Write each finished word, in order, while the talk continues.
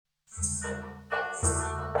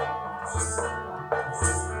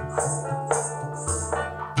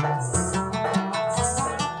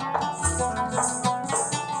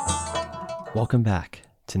Welcome back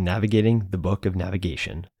to Navigating the Book of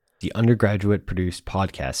Navigation, the undergraduate-produced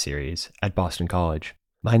podcast series at Boston College.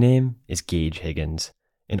 My name is Gage Higgins,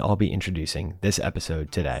 and I'll be introducing this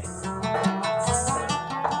episode today.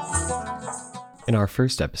 In our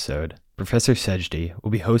first episode, Professor Sajdi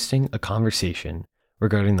will be hosting a conversation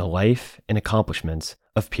regarding the life and accomplishments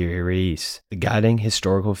of Piri Reis, the guiding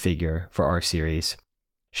historical figure for our series.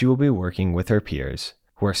 She will be working with her peers,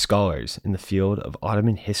 who are scholars in the field of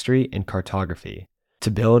Ottoman history and cartography, to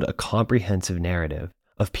build a comprehensive narrative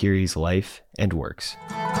of Piri's life and works.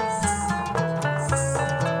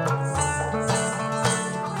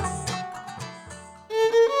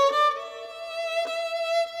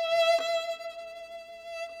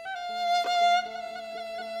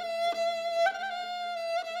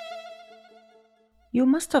 You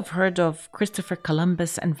must have heard of Christopher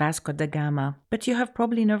Columbus and Vasco da Gama, but you have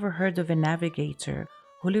probably never heard of a navigator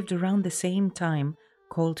who lived around the same time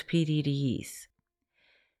called Piri Reis.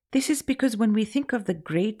 This is because when we think of the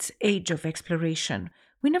great age of exploration,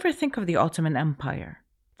 we never think of the Ottoman Empire.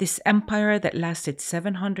 This empire that lasted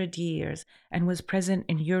 700 years and was present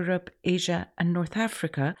in Europe, Asia, and North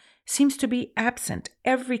Africa seems to be absent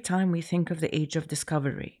every time we think of the Age of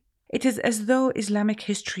Discovery. It is as though Islamic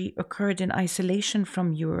history occurred in isolation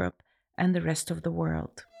from Europe and the rest of the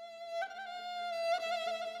world.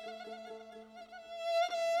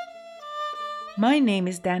 My name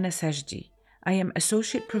is Dana Sajdi. I am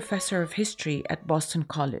Associate Professor of History at Boston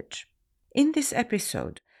College. In this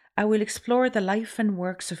episode, I will explore the life and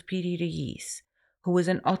works of Piri Reis, who was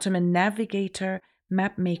an Ottoman navigator,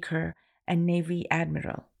 mapmaker, and navy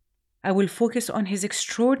admiral. I will focus on his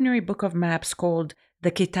extraordinary book of maps called the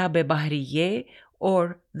Kitab-e Bahriye,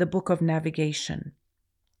 or the Book of Navigation.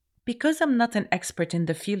 Because I'm not an expert in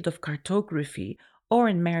the field of cartography or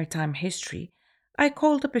in maritime history, I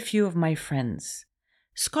called up a few of my friends,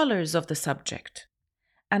 scholars of the subject,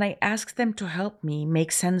 and I asked them to help me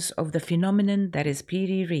make sense of the phenomenon that is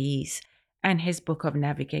Piri Reis and his Book of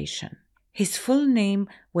Navigation. His full name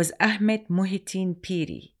was Ahmed Muhyiddin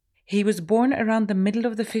Piri. He was born around the middle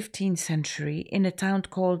of the 15th century in a town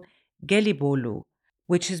called Gelibolu,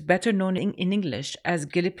 which is better known in English as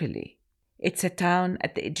Gallipoli. It's a town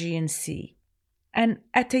at the Aegean Sea. And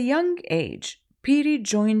at a young age, Piri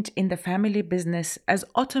joined in the family business as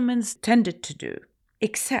Ottomans tended to do,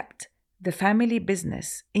 except the family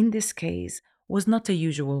business, in this case, was not a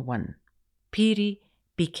usual one. Piri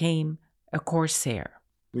became a corsair.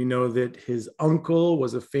 We know that his uncle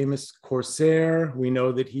was a famous corsair. We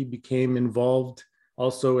know that he became involved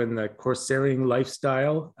also in the corsairing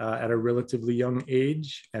lifestyle at a relatively young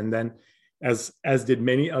age. And then, as did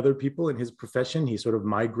many other people in his profession, he sort of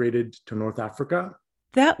migrated to North Africa.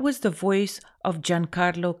 That was the voice of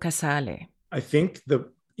Giancarlo Casale. I think the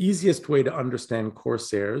easiest way to understand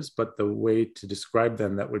corsairs, but the way to describe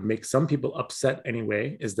them that would make some people upset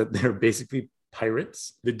anyway, is that they're basically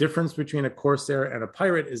pirates. The difference between a corsair and a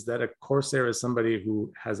pirate is that a corsair is somebody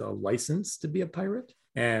who has a license to be a pirate.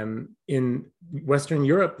 And in Western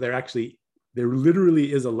Europe, there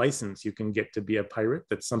literally is a license you can get to be a pirate.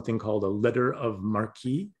 That's something called a letter of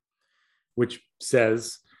marque, which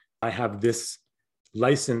says, I have this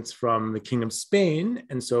license from the King of Spain.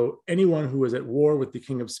 And so anyone who is at war with the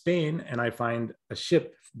King of Spain and I find a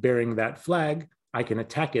ship bearing that flag, I can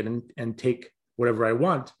attack it and take whatever I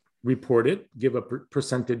want, report it, give a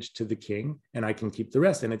percentage to the king, and I can keep the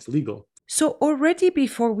rest, and it's legal. So already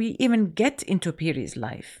before we even get into Piri's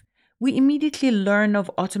life, we immediately learn of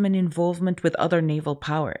Ottoman involvement with other naval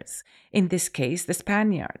powers, in this case, the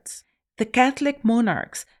Spaniards. The Catholic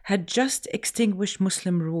monarchs had just extinguished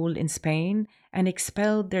Muslim rule in Spain and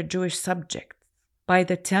expelled their Jewish subjects. By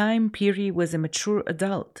the time Piri was a mature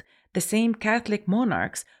adult, the same Catholic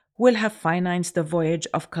monarchs will have financed the voyage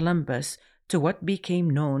of Columbus to what became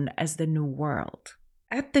known as the New World.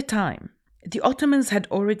 At the time, the Ottomans had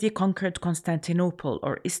already conquered Constantinople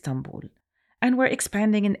or Istanbul and were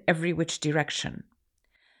expanding in every which direction.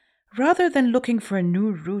 Rather than looking for a new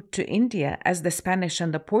route to India as the Spanish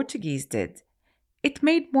and the Portuguese did, it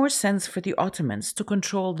made more sense for the Ottomans to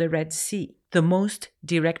control the Red Sea, the most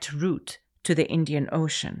direct route to the Indian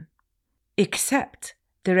Ocean. Except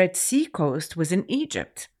the Red Sea coast was in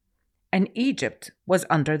Egypt, and Egypt was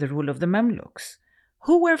under the rule of the Mamluks,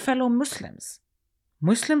 who were fellow Muslims.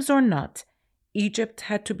 Muslims or not, Egypt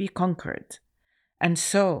had to be conquered. And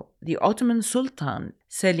so the Ottoman Sultan,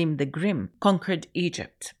 Selim the Grim, conquered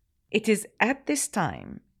Egypt. It is at this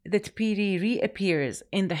time that Piri reappears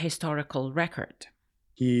in the historical record.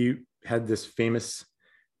 He had this famous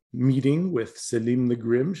meeting with Selim the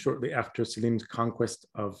Grim shortly after Selim's conquest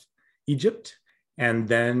of Egypt, and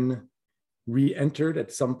then re-entered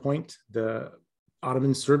at some point the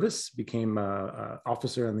Ottoman service, became an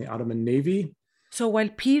officer in the Ottoman Navy. So while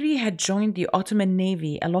Piri had joined the Ottoman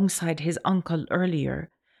Navy alongside his uncle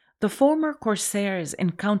earlier, the former corsair's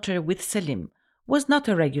encounter with Selim was not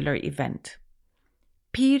a regular event.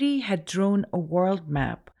 Piri had drawn a world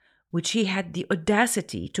map which he had the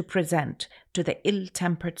audacity to present to the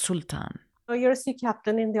ill-tempered Sultan. So you're a sea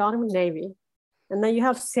captain in the Ottoman Navy, and then you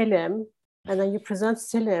have Selim, and then you present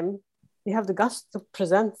Selim. You have the guts to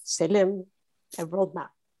present Selim a world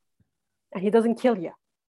map, and he doesn't kill you.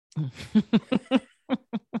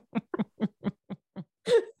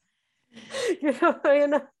 you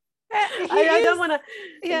know. I don't want to.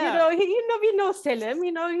 Yeah. We know Selim.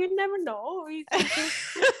 You never know.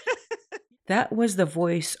 That was the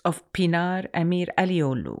voice of Pınar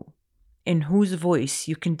Emiralioğlu, in whose voice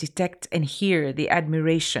you can detect and hear the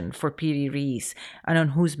admiration for Piri Reis, and on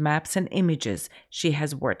whose maps and images she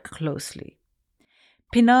has worked closely.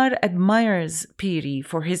 Pınar admires Piri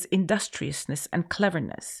for his industriousness and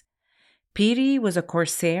cleverness. Piri was a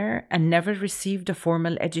corsair and never received a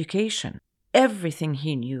formal education. Everything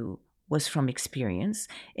he knew was from experience,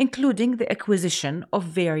 including the acquisition of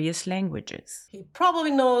various languages. He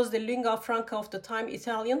probably knows the lingua franca of the time,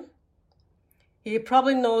 Italian. He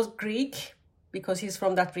probably knows Greek because he's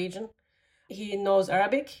from that region. He knows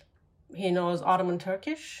Arabic. He knows Ottoman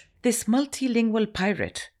Turkish. This multilingual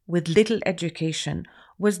pirate with little education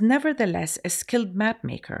was nevertheless a skilled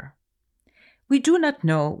mapmaker. We do not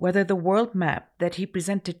know whether the world map that he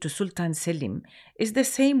presented to Sultan Selim is the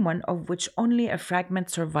same one of which only a fragment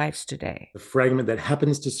survives today. The fragment that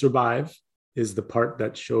happens to survive is the part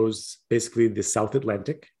that shows basically the South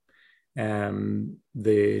Atlantic,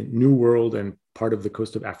 the New World, and part of the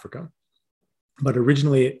coast of Africa. But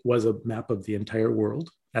originally it was a map of the entire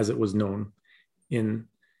world as it was known in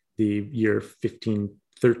the year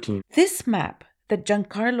 1513. This map that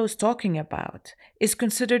Giancarlo is talking about is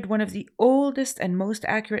considered one of the oldest and most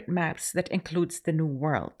accurate maps that includes the New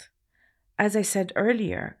World. As I said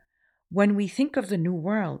earlier, when we think of the New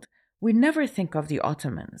World, we never think of the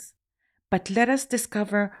Ottomans. But let us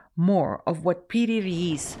discover more of what Piri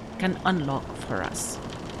Reis can unlock for us.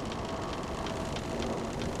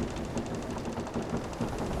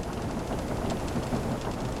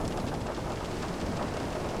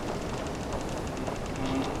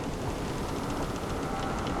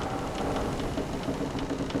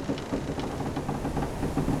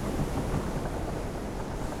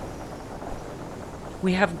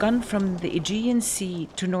 We have gone from the Aegean Sea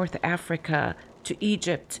to North Africa, to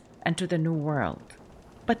Egypt, and to the New World.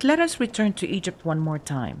 But let us return to Egypt one more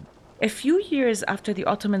time. A few years after the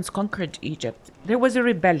Ottomans conquered Egypt, there was a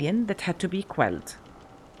rebellion that had to be quelled.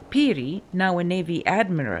 Piri, now a Navy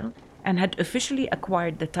admiral, and had officially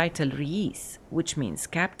acquired the title Reis, which means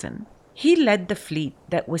captain, he led the fleet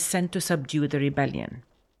that was sent to subdue the rebellion.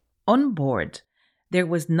 On board, there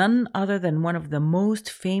was none other than one of the most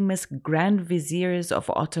famous Grand Viziers of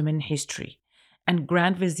Ottoman history. And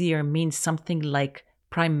Grand Vizier means something like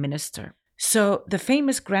Prime Minister. So the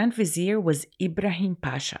famous Grand Vizier was Ibrahim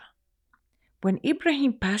Pasha. When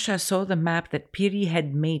Ibrahim Pasha saw the map that Piri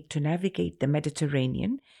had made to navigate the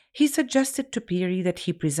Mediterranean, he suggested to Piri that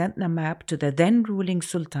he present the map to the then ruling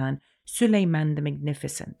Sultan, Suleiman the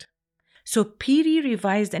Magnificent. So Piri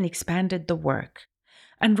revised and expanded the work.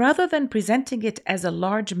 And rather than presenting it as a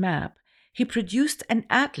large map, he produced an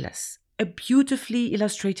atlas, a beautifully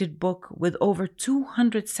illustrated book with over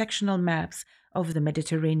 200 sectional maps of the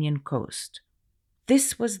Mediterranean coast.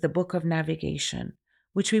 This was the Book of Navigation,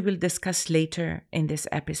 which we will discuss later in this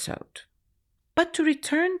episode. But to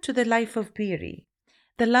return to the life of Piri,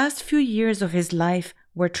 the last few years of his life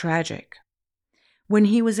were tragic. When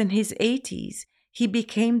he was in his 80s, he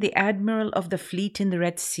became the admiral of the fleet in the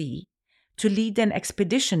Red Sea, to lead an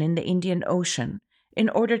expedition in the Indian Ocean in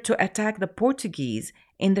order to attack the Portuguese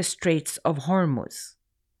in the Straits of Hormuz.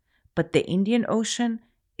 But the Indian Ocean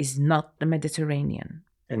is not the Mediterranean.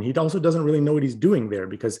 And he also doesn't really know what he's doing there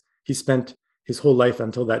because he spent his whole life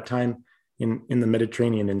until that time in the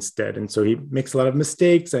Mediterranean instead. And so he makes a lot of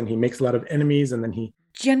mistakes and he makes a lot of enemies, and then he...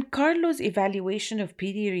 Giancarlo's evaluation of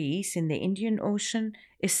Piri Reis in the Indian Ocean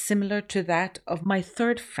is similar to that of my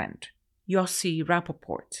third friend, Yossef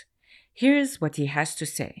Rapoport. Here's what he has to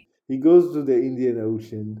say. He goes to the Indian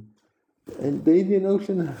Ocean, and the Indian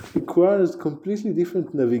Ocean requires completely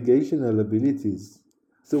different navigational abilities.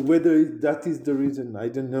 So whether that is the reason, I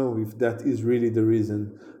don't know if that is really the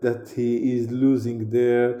reason that he is losing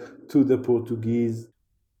there to the Portuguese.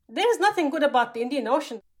 There's nothing good about the Indian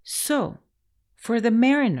Ocean. So, for the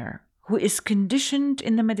mariner who is conditioned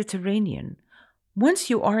in the Mediterranean, once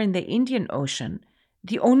you are in the Indian Ocean,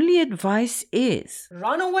 the only advice is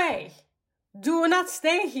Run away. Do not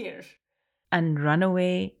stay here. and run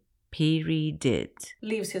away. Piri did.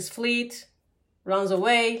 Leaves his fleet, runs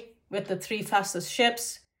away with the 3 fastest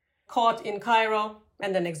ships, caught in Cairo,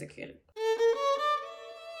 and then executed.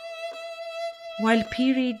 While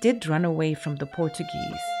Piri did run away from the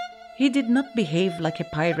Portuguese, he did not behave like a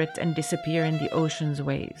pirate and disappear in the ocean's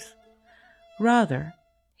waves. Rather,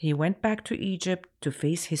 he went back to Egypt to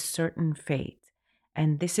face his certain fate.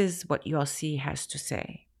 And this is what Yossi has to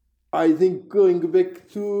say. I think going back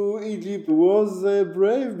to Egypt was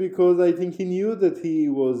brave because I think he knew that he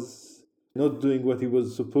was not doing what he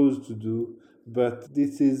was supposed to do. But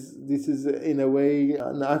this is in a way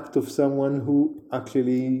an act of someone who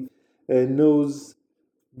actually knows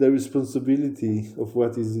the responsibility of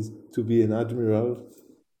what is to be an admiral.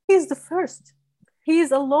 He's the first. He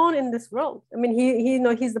is alone in this world. I mean,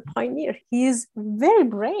 he's the pioneer. He is very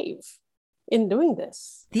brave in doing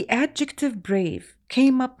this. The adjective brave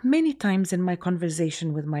came up many times in my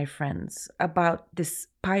conversation with my friends about this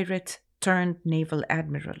pirate turned naval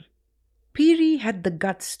admiral. Piri had the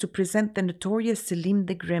guts to present the notorious Selim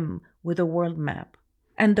the Grim with a world map,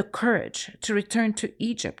 and the courage to return to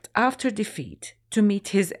Egypt after defeat to meet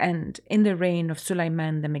his end in the reign of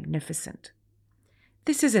Suleiman the Magnificent.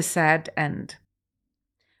 This is a sad end.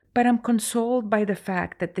 But I'm consoled by the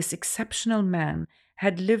fact that this exceptional man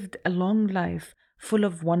had lived a long life full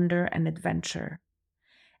of wonder and adventure.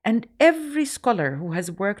 And every scholar who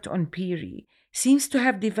has worked on Piri seems to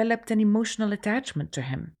have developed an emotional attachment to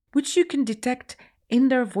him, which you can detect in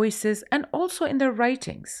their voices and also in their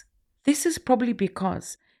writings. This is probably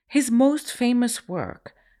because his most famous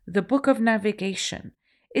work, the Book of Navigation,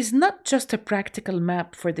 is not just a practical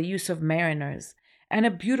map for the use of mariners and a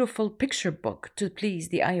beautiful picture book to please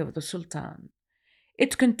the eye of the Sultan.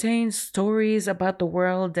 It contains stories about the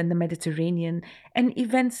world and the Mediterranean and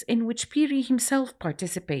events in which Piri himself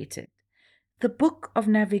participated. The Book of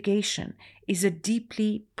Navigation is a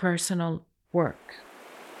deeply personal work.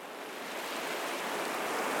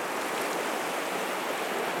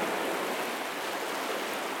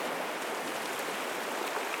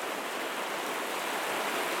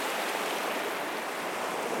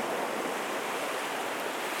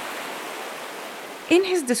 In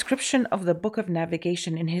his description of the Book of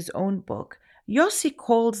Navigation in his own book, Yossi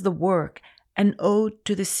calls the work an ode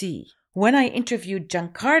to the sea. When I interviewed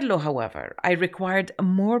Giancarlo, however, I required a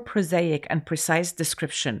more prosaic and precise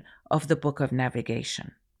description of the Book of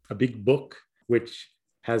Navigation. A big book which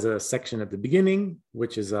has a section at the beginning,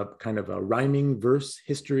 which is a kind of a rhyming verse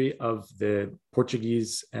history of the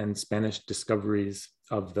Portuguese and Spanish discoveries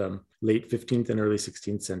of the late 15th and early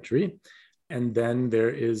 16th century. And then there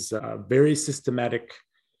is a very systematic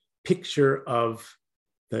picture of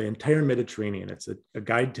the entire Mediterranean. It's a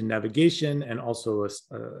guide to navigation and also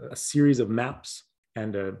a series of maps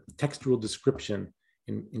and a textual description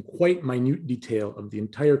in quite minute detail of the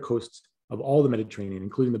entire coast of all the Mediterranean,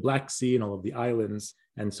 including the Black Sea and all of the islands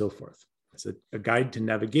and so forth. It's a guide to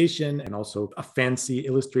navigation and also a fancy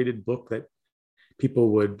illustrated book that people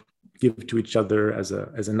would give to each other as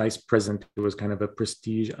a nice present. It was kind of a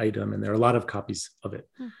prestige item, and there are a lot of copies of it.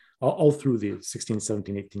 All through the 16th,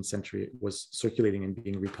 17th, 18th century, it was circulating and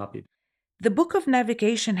being recopied. The Book of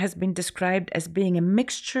Navigation has been described as being a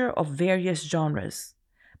mixture of various genres,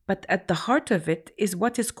 but at the heart of it is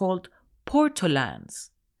what is called portolans.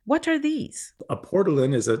 What are these? A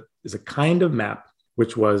portolan is a kind of map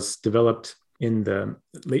which was developed in the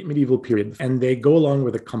late medieval period, and they go along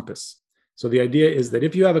with a compass. So the idea is that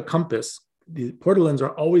if you have a compass, the portolans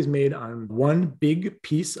are always made on one big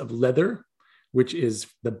piece of leather, which is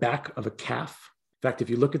the back of a calf. In fact, if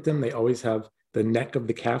you look at them, they always have the neck of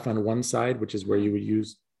the calf on one side, which is where you would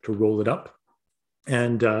use to roll it up.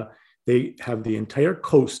 And they have the entire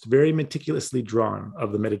coast very meticulously drawn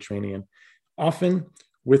of the Mediterranean, often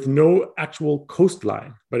with no actual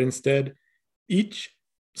coastline, but instead each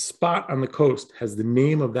spot on the coast has the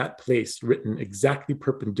name of that place written exactly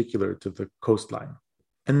perpendicular to the coastline.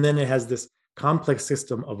 And then it has this complex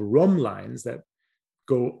system of rhumb lines that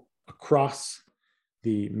go across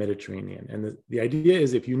the Mediterranean. And the idea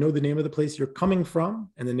is if you know the name of the place you're coming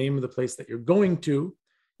from and the name of the place that you're going to,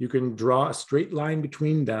 you can draw a straight line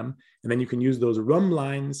between them. And then you can use those rhumb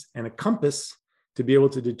lines and a compass to be able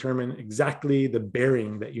to determine exactly the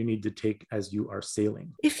bearing that you need to take as you are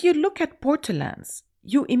sailing. If you look at portolans,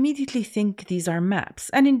 you immediately think these are maps,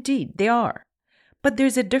 and indeed they are. But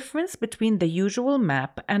there's a difference between the usual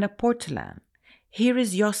map and a portolan. Here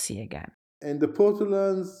is Yossi again. And the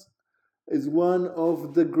Portolands is one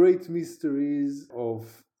of the great mysteries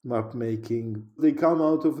of map making. They come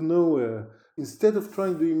out of nowhere. Instead of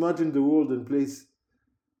trying to imagine the world and place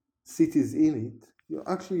cities in it, you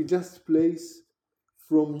actually just place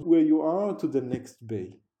from where you are to the next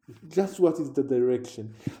bay. Just what is the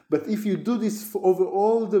direction. But if you do this over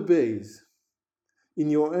all the bays in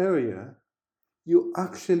your area, you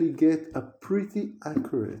actually get a pretty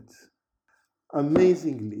accurate,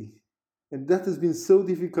 amazingly. And that has been so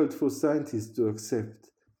difficult for scientists to accept,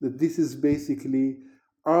 that this is basically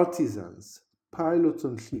artisans, pilots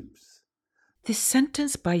on ships. This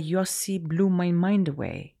sentence by Yossi blew my mind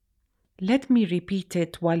away. Let me repeat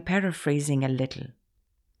it while paraphrasing a little.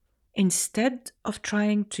 Instead of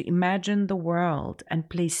trying to imagine the world and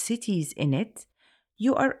place cities in it,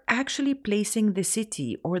 you are actually placing the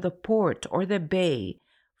city or the port or the bay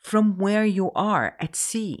from where you are at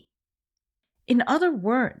sea. In other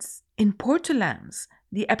words, in Portolands,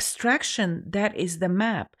 the abstraction that is the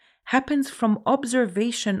map happens from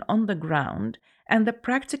observation on the ground and the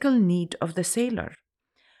practical need of the sailor,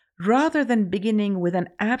 rather than beginning with an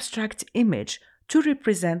abstract image to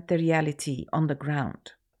represent the reality on the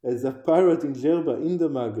ground. As a pirate in Jerba, in the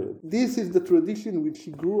Maghreb. This is the tradition which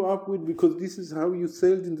he grew up with, because this is how you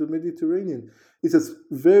sailed in the Mediterranean. It's a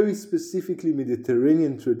very specifically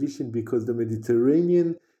Mediterranean tradition, because the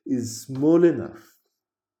Mediterranean is small enough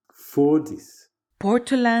for this.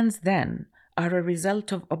 Portolands, then, are a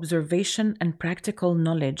result of observation and practical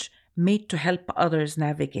knowledge made to help others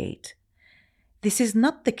navigate. This is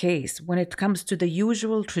not the case when it comes to the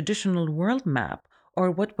usual traditional world map, or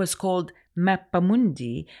what was called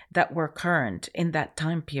mappamundi that were current in that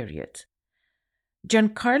time period.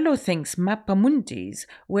 Giancarlo thinks mappamundis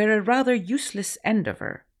were a rather useless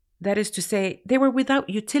endeavor. That is to say, they were without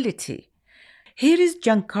utility. Here is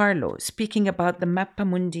Giancarlo speaking about the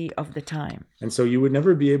mappamundi of the time. And so you would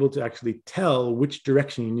never be able to actually tell which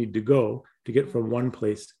direction you need to go to get from one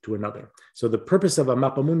place to another. So the purpose of a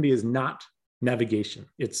mappamundi is not navigation.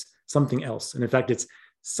 It's something else. And in fact, it's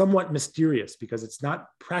somewhat mysterious, because it's not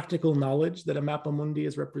practical knowledge that a mappamundi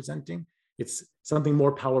is representing. It's something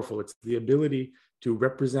more powerful. It's the ability to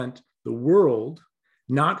represent the world,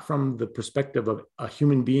 not from the perspective of a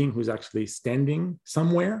human being who's actually standing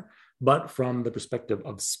somewhere, but from the perspective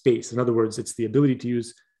of space. In other words, it's the ability to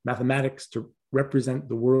use mathematics to represent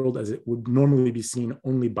the world as it would normally be seen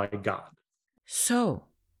only by God. So,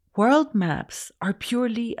 world maps are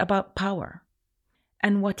purely about power.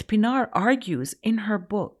 And what Pınar argues in her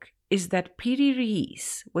book is that Piri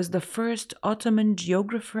Reis was the first Ottoman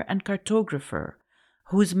geographer and cartographer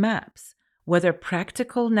whose maps, whether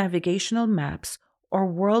practical navigational maps or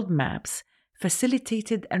world maps,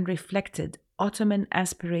 facilitated and reflected Ottoman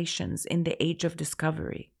aspirations in the Age of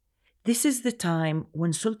Discovery. This is the time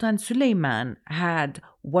when Sultan Süleyman had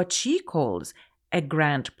what she calls a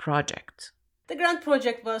grand project. The grand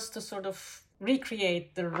project was to sort of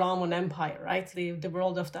recreate the Roman Empire, right? The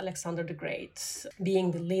world of Alexander the Great,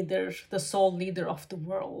 being the leader, the sole leader of the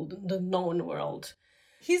world, the known world.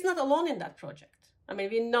 He's not alone in that project. I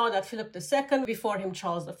mean, we know that Philip II, before him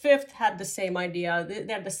Charles V, had the same idea.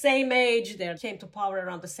 They're the same age. They came to power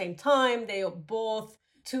around the same time. They are both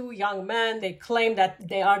two young men. They claim that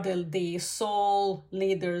they are the sole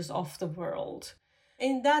leaders of the world.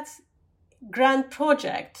 In that grand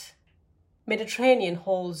project, Mediterranean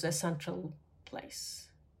holds a central place.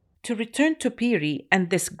 To return to Piri and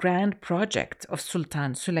this grand project of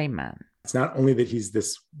Sultan Süleyman. It's not only that he's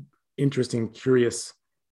this interesting, curious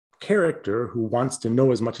character who wants to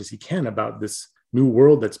know as much as he can about this new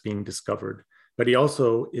world that's being discovered, but he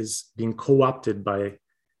also is being co-opted by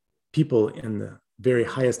people in the very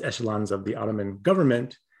highest echelons of the Ottoman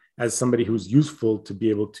government as somebody who's useful to be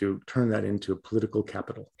able to turn that into a political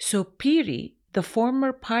capital. So Piri, the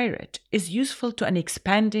former pirate, is useful to an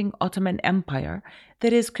expanding Ottoman Empire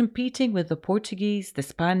that is competing with the Portuguese, the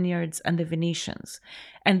Spaniards, and the Venetians,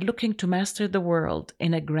 and looking to master the world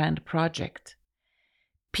in a grand project.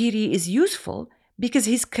 Piri is useful because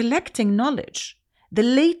he's collecting knowledge, the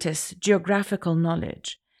latest geographical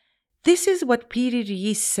knowledge. This is what Piri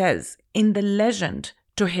Reis says in the legend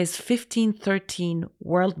to his 1513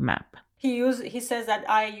 world map. He says that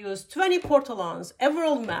I used 20 Portolans, a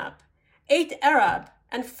world map, 8 Arab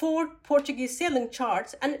and 4 Portuguese sailing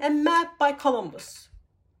charts, and a map by Columbus.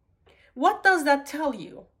 What does that tell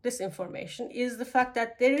you, this information, is the fact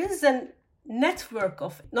that there is a network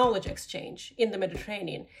of knowledge exchange in the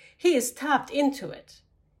Mediterranean. He is tapped into it.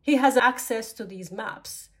 He has access to these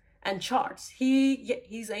maps and charts.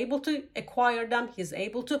 He's able to acquire them. He's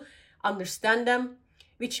able to understand them,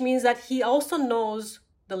 which means that he also knows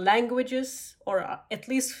the languages, or at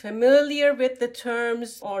least familiar with the terms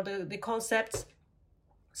or the concepts.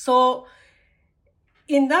 So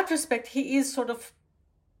in that respect, he is sort of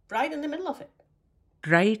right in the middle of it.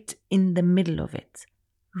 Right in the middle of it.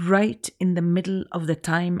 Right in the middle of the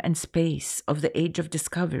time and space of the age of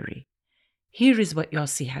discovery. Here is what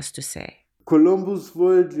Yossi has to say. Columbus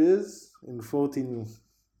voyages in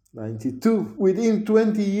 1492. Within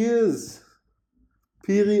 20 years,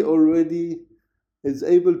 Piri already is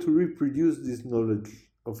able to reproduce this knowledge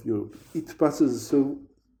of Europe. It passes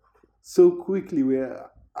so quickly, where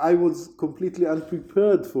I was completely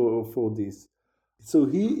unprepared for this. So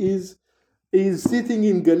he is sitting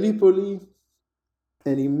in Gallipoli,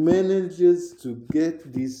 and he manages to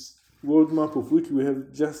get this world map, of which we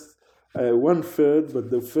have just 1/3,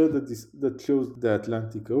 but the third that shows the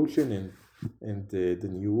Atlantic Ocean and the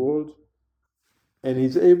New World. And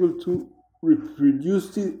he's able to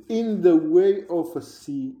reproduce it in the way of a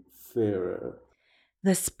seafarer.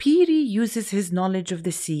 Thus, Piri uses his knowledge of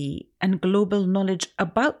the sea and global knowledge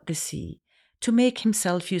about the sea to make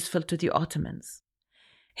himself useful to the Ottomans.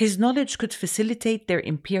 His knowledge could facilitate their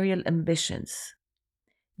imperial ambitions.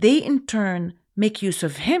 They, in turn, make use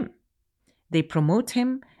of him. They promote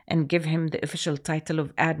him and give him the official title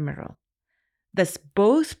of admiral. Thus,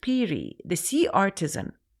 both Piri, the sea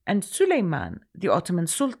artisan, and Suleiman, the Ottoman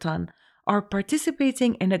Sultan, are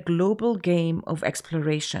participating in a global game of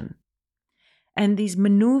exploration. And these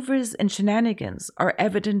maneuvers and shenanigans are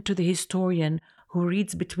evident to the historian who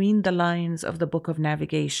reads between the lines of the Book of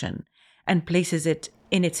Navigation and places it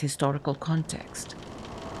in its historical context.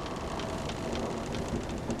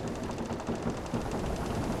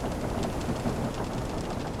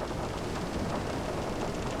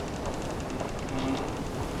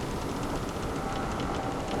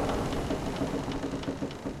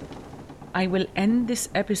 I will end this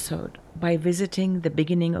episode by visiting the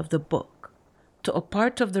beginning of the book, to a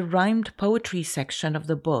part of the rhymed poetry section of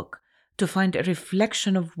the book, to find a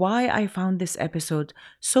reflection of why I found this episode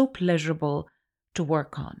so pleasurable to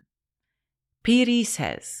work on. Piri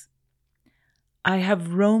says, I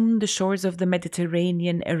have roamed the shores of the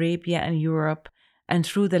Mediterranean, Arabia, and Europe, and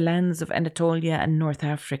through the lands of Anatolia and North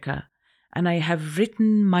Africa, and I have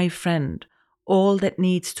written, my friend, all that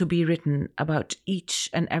needs to be written about each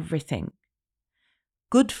and everything.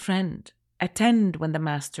 Good friend, attend when the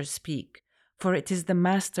masters speak, for it is the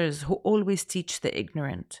masters who always teach the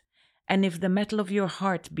ignorant. And if the metal of your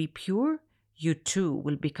heart be pure, you too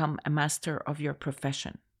will become a master of your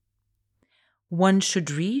profession. One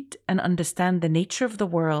should read and understand the nature of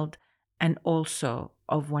the world and also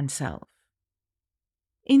of oneself.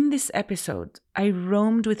 In this episode, I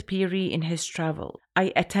roamed with Piri in his travel.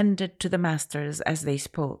 I attended to the masters as they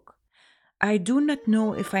spoke. I do not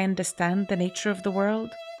know if I understand the nature of the world,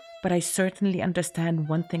 but I certainly understand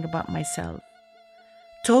one thing about myself.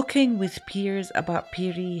 Talking with peers about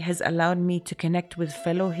Piri has allowed me to connect with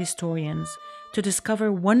fellow historians to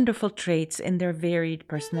discover wonderful traits in their varied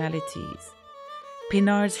personalities.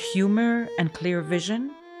 Pınar's humor and clear vision,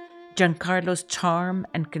 Giancarlo's charm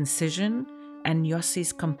and concision, and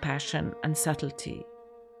Yossi's compassion and subtlety.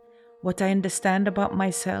 What I understand about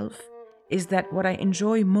myself is that what I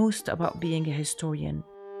enjoy most about being a historian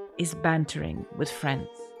is bantering with friends.